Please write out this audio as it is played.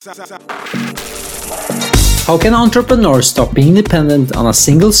How can entrepreneurs stop being dependent on a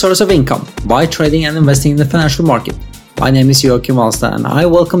single source of income by trading and investing in the financial market? My name is Joachim Alstad and I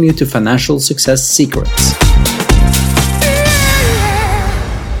welcome you to Financial Success Secrets.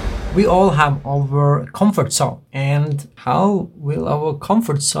 We all have our comfort zone, and how will our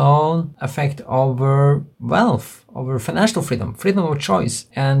comfort zone affect our wealth, our financial freedom, freedom of choice,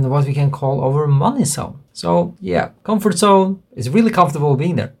 and what we can call our money zone? So yeah, comfort zone is really comfortable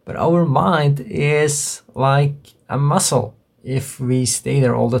being there, but our mind is like a muscle. If we stay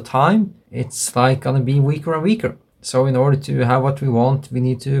there all the time, it's like gonna be weaker and weaker. So in order to have what we want, we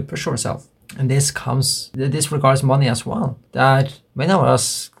need to push ourselves. And this regards money as well, that many of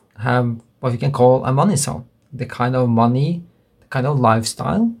us have what we can call a money zone, the kind of money, the kind of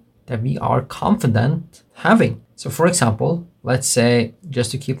lifestyle that we are confident having. So for example, let's say,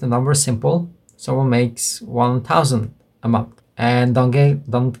 just to keep the numbers simple, someone makes 1,000 a month, and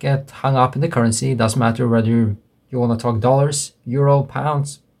don't get hung up in the currency. It doesn't matter whether you want to talk dollars, euro,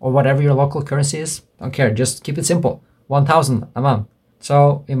 pounds, or whatever your local currency is. Don't care, just keep it simple. 1,000 a month.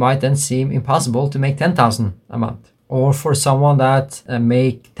 So it might then seem impossible to make 10,000 a month. Or for someone that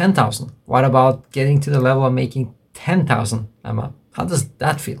make 10,000, what about getting to the level of making 10,000 a month? How does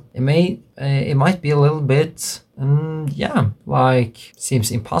that feel? It might be a little bit,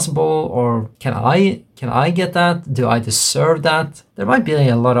 seems impossible, or can I get that? Do I deserve that? There might be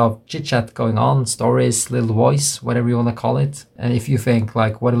a lot of chit chat going on, stories, little voice, whatever you want to call it. And if you think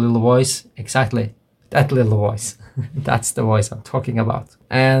like, what a little voice, exactly, that little voice. That's the voice I'm talking about.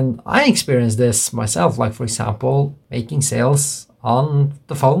 And I experienced this myself, like for example, making sales on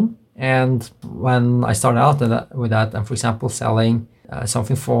the phone. And when I started out with that, and for example, selling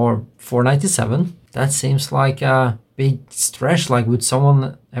something for $4.97, that seems like a big stretch. Like, would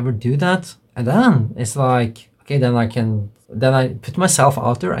someone ever do that? And then it's like, okay, then I put myself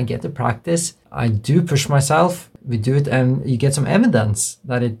out there, I get the practice, I do push myself, we do it, and you get some evidence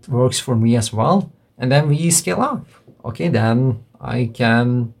that it works for me as well. And then we scale up. Okay, then I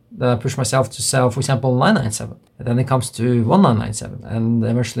can push myself to sell, for example, $9.97. And then it comes to $19.97 and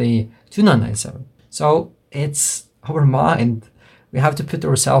eventually $29.97. So it's our mind. We have to put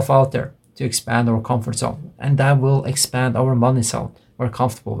ourselves out there to expand our comfort zone. And that will expand our money zone we're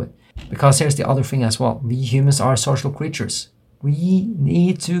comfortable with. Because here's the other thing as well. We humans are social creatures. We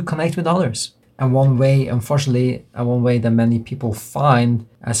need to connect with others. And one way that many people find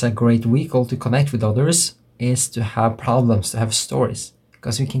as a great vehicle to connect with others is to have problems, to have stories,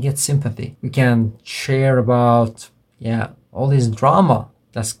 because we can get sympathy. We can share about, all this drama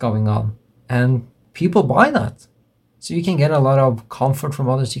that's going on, and people buy that. So you can get a lot of comfort from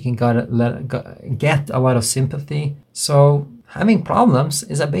others. You can get a lot of sympathy. So having problems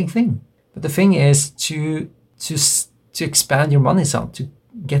is a big thing. But the thing is to expand your money zone, to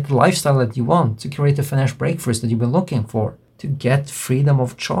get the lifestyle that you want, to create the financial breakthroughs that you've been looking for, to get freedom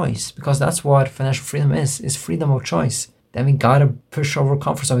of choice, because that's what financial freedom is freedom of choice. Then we gotta push our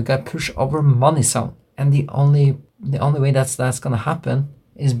comfort zone, we gotta push our money zone. And the only way that's gonna happen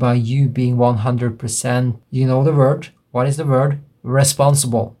is by you being 100%, you know the word. What is the word?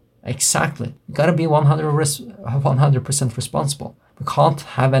 Responsible. Exactly. We gotta be 100% responsible. We can't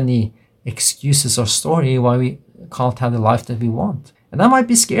have any excuses or story why we can't have the life that we want. And that might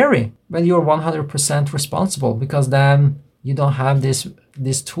be scary when you're 100% responsible, because then you don't have this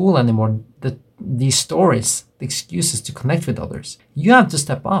tool anymore, these stories, the excuses to connect with others. You have to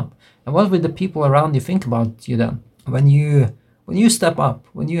step up. And what will the people around you think about you then? When you step up,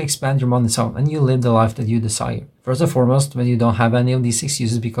 when you expand your money zone and you live the life that you desire. First and foremost, when you don't have any of these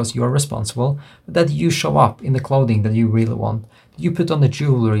excuses because you are responsible, but that you show up in the clothing that you really want, you put on the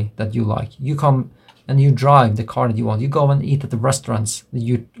jewelry that you like, you come and you drive the car that you want, you go and eat at the restaurants that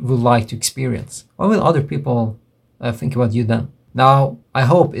you would like to experience. What will other people think about you then? Now, I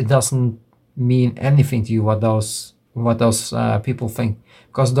hope it doesn't mean anything to you what those people think,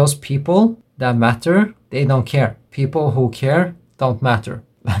 because those people that matter, they don't care. People who care don't matter.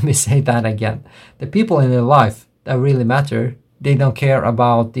 Let me say that again. The people in your life that really matter, they don't care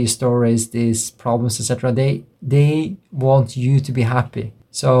about these stories, these problems, etc. They want you to be happy.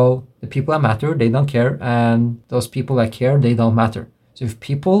 So the people that matter, they don't care, and those people that care, they don't matter. So if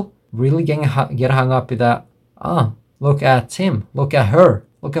people really get hung up with that, look at him, look at her,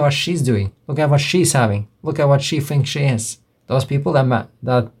 look at what she's doing, look at what she's having, look at what she thinks she is. Those people that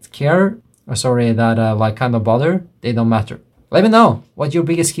care, kind of bother, they don't matter. Let me know what your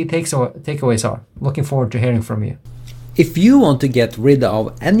biggest key takeaways are. Looking forward to hearing from you. If you want to get rid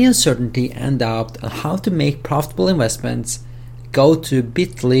of any uncertainty and doubt on how to make profitable investments, go to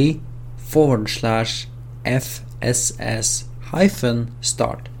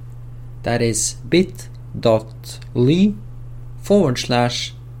bit.ly/FSS-start. That is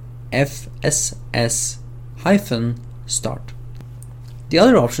bit.ly/FSS-start. The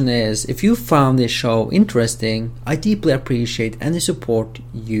other option is, if you found this show interesting, I deeply appreciate any support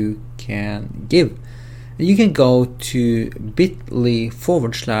you can give. You can go to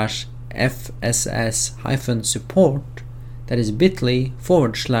bit.ly/FSS-support. That is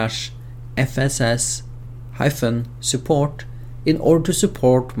bit.ly/FSS-support in order to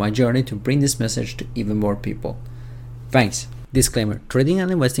support my journey to bring this message to even more people. Thanks. Disclaimer: trading and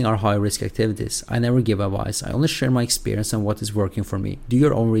investing are high risk activities. I never give advice. I only share my experience and what is working for me. Do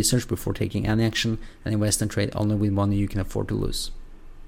your own research before taking any action and invest and trade only with money you can afford to lose.